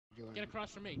get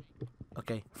across from me.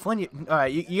 Okay, Flynn,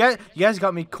 alright, you guys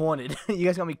got me cornered. You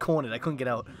guys got me cornered. I couldn't get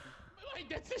out. Wait,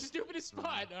 that's the stupidest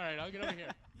spot. Alright, I'll get over here.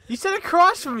 You said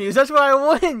across from you. That's where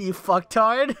I win, you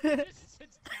fucktard. Just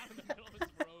sits down in the middle of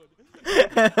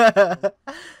this road.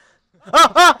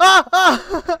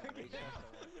 Oh.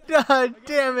 God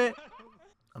damn it.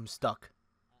 I'm stuck.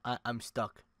 I'm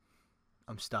stuck.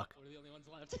 I'm stuck. We're the only ones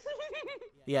left.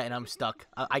 Yeah, and I'm stuck.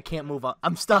 I can't move up.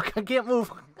 I'm stuck. I can't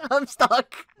move. I'm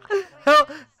stuck.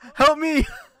 Help me.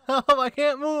 I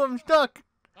can't move. I'm stuck.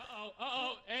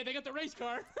 Uh-oh. Hey, they got the race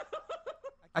car.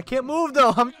 I can't move,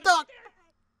 though. I'm stuck.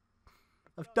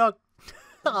 I'm stuck.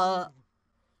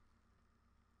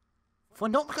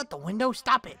 Flynn, don't look out the window.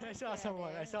 Stop it. I saw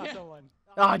someone.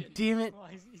 Oh, damn it. Oh,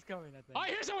 he's coming, I think. Oh, I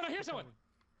hear someone.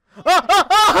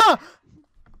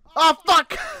 Oh,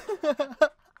 fuck.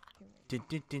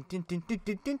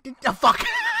 Oh, fuck.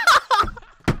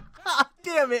 Oh,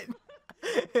 damn it.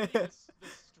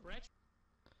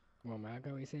 Well,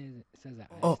 Marco, he says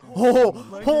that. Oh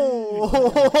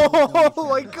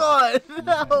my god.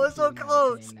 That was so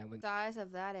close. The size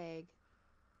of that egg.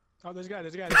 Oh, there's a guy.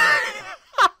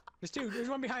 There's two. There's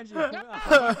one behind you.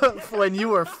 Flynn, you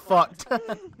were fucked.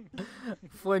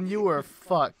 Flynn, you were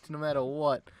fucked no matter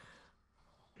what.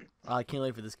 Oh, I can't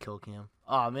wait for this kill cam.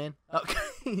 Aw, man.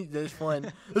 Okay, there's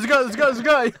Flynn. There's a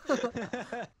guy.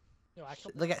 Yo,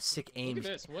 actually, Look at sick aim. look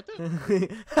at this. What the?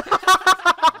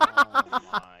 Oh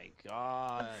my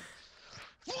god.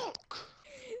 Fuck!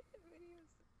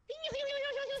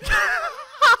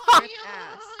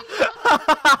 Ass.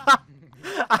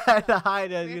 I had to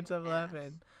hide it. Get some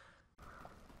laughing.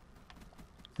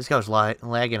 This guy was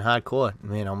lagging hardcore.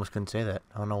 Man, I almost couldn't say that.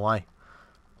 I don't know why. I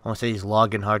want to say he's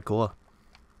logging hardcore.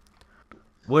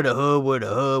 Where the hood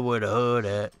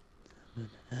at?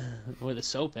 Where the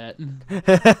soap at?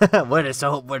 Where the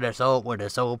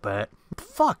soap at?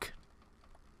 Fuck.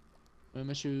 Where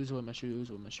my shoes at? Where my keys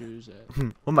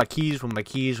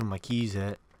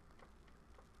at?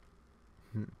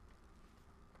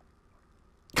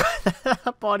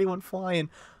 That body went flying.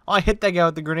 Oh, I hit that guy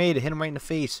with the grenade. I hit him right in the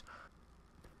face.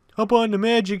 Hop on the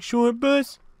magic short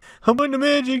bus.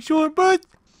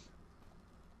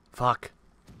 Fuck.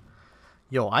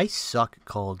 Yo, I suck at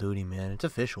Call of Duty, man. It's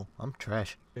official. I'm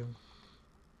trash.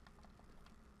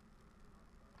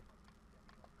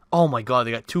 Oh my god,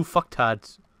 they got two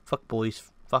fucktards. Fuck boys.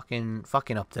 Fucking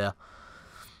up there.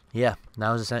 Yeah,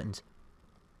 that was a sentence.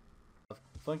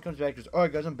 Flynn comes back and goes,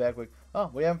 alright guys, I'm back. Like, oh,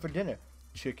 what are you having for dinner?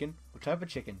 Chicken. What type of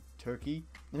chicken? Turkey.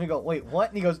 Then we go, wait, what?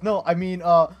 And he goes, no, I mean,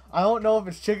 I don't know if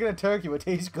it's chicken or turkey, but it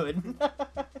tastes good.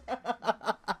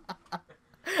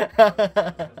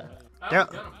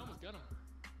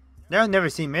 They'll never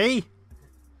see me.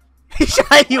 He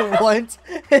shot you once.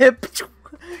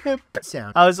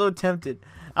 Sound. I was so tempted.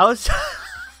 Why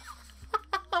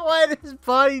did his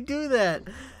body do that?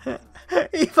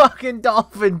 He fucking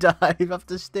dolphin dived up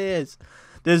the stairs.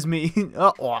 There's me.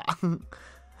 Oh,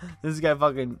 this guy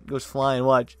fucking goes flying.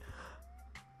 Watch.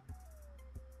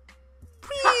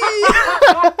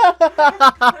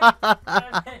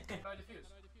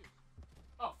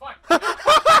 Oh fuck!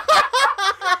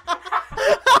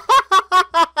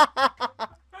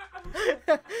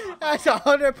 That's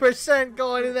 100%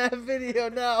 going in that video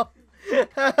now.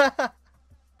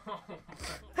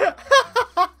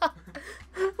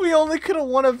 We only could have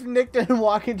won if Nick didn't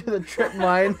walk into the trip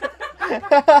mine.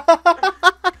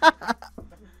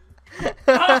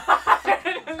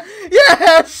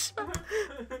 Yes!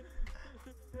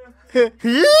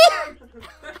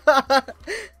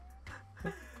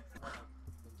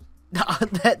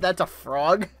 That's a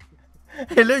frog.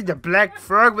 Hey, look, the black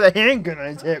frog with a handgun on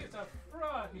his hip.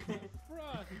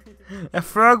 A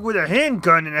frog with a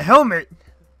handgun and a helmet.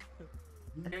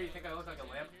 Here, you think I look like a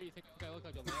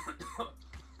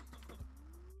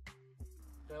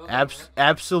lamp?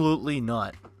 Absolutely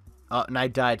not. Oh, and I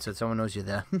died, so someone knows you're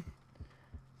there.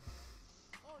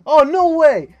 Oh, no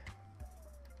way!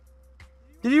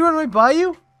 Did he run right by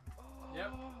you?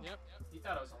 Yep. He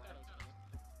thought I was.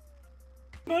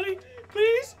 Buddy,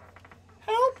 please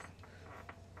help.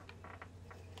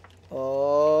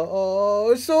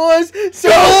 Oh, sauce! Go!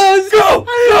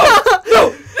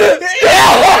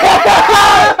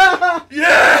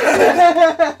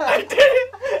 Yeah! I did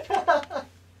it!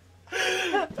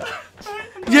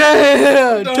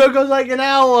 Yeah! It took us like an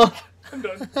hour. I'm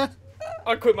done.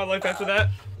 I quit my life after that.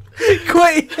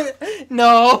 Quit!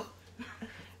 No.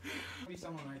 Be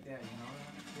someone right there, you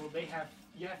know? Well,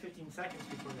 you have 15 seconds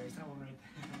before there's someone right there.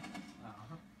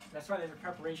 That's why there's a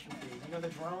preparation phase. You know the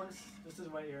drones? This is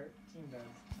what your team does.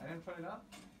 I didn't put it up?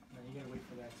 No, you gotta wait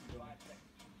for that to go.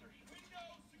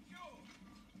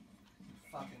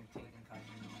 Fucking taking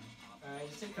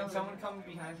just in Can case someone come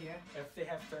behind here? if they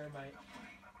have thermite.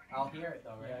 I'll hear it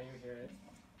though, Yeah, right? you hear it.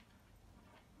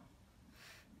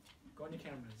 Go on your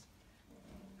cameras.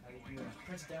 How do you do that?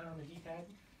 Press down on the D-pad.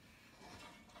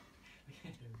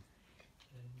 And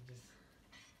you just...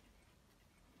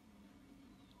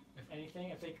 If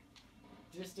anything, if they...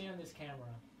 Just stay on this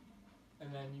camera.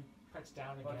 And then you press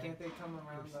down again. Well, can't they come You'll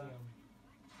around see the them.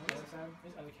 other side?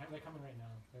 They're coming right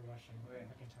now. They're rushing. Where?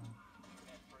 I can tell.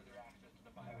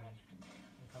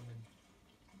 They're coming.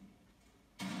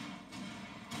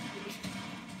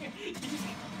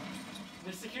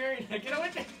 They're securing. Get away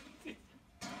there.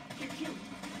 Cute.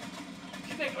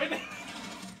 Get that away there.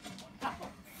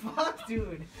 Fuck,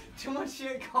 dude. Too much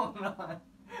shit going on.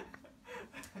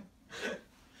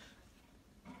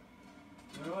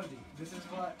 Where was he? This is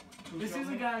what? This is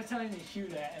the guy I was telling you to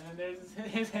shoot at, and then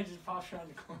there's his head just pops around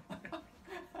the corner.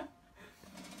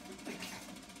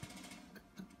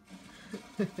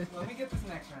 Let me get this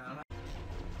next round.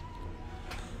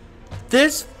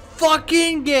 This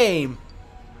fucking game.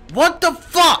 What the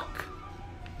fuck?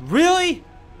 Really?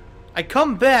 I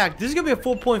come back. This is gonna be a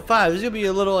 4.5. This is gonna be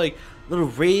a little little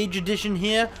rage edition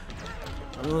here.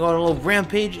 I'm gonna go on a little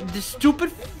rampage. This stupid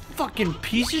fucking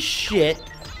piece of shit.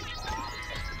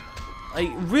 Like,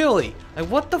 really? Like,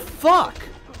 what the fuck?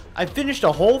 I finished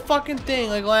a whole fucking thing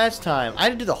like last time. I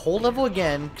had to do the whole level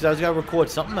again because I was gonna record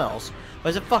something else. But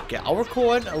I said, fuck it, I'll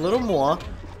record a little more.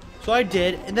 So I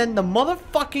did, and then the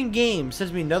motherfucking game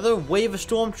sends me another wave of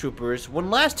stormtroopers when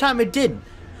last time it didn't.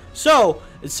 So,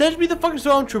 it sends me the fucking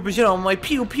stormtroopers, you know, I'm like,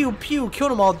 pew, pew, pew, kill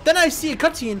them all. Then I see a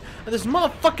cutscene of this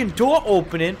motherfucking door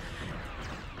opening,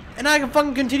 and I can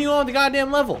fucking continue on the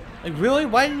goddamn level. Like, really?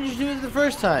 Why didn't you do it the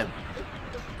first time?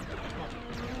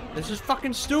 This is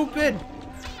fucking stupid.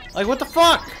 Like, what the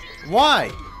fuck? Why?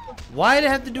 Why did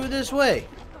it have to do it this way?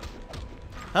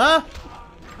 Huh?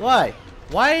 Why?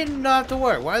 Why did it not have to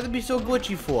work? Why did it be so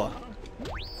glitchy for?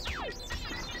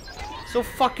 So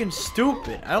fucking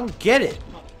stupid. I don't get it.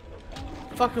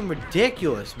 Fucking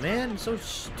ridiculous, man. So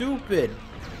stupid.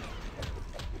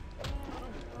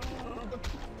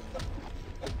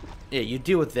 Yeah, you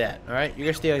deal with that, alright? You're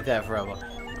gonna stay like that forever.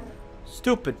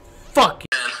 Stupid fucking.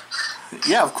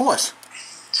 Yeah, of course.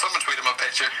 Someone tweeted my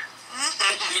picture.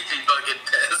 He's fucking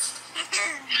pissed.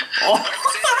 Oh. His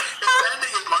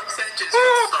ending is Mark Sanchez.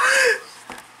 Sorry.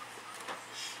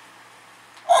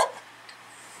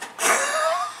 Yeah.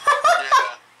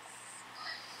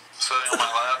 Sitting on my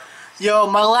lap. Yo,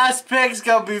 my last pick's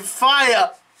gonna be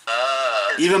fire.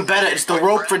 Even better, it's the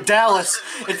rope for Dallas.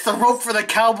 It's the rope for the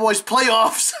Cowboys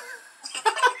playoffs.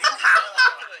 That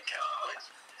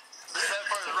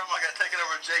part of the room I got taken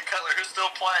over Jay Cutler, who's still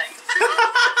playing.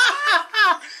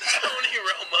 Tony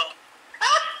Romo.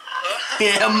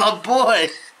 Yeah, my boy.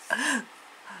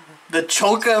 The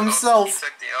choker himself. He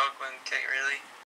took the Oakland kick, really?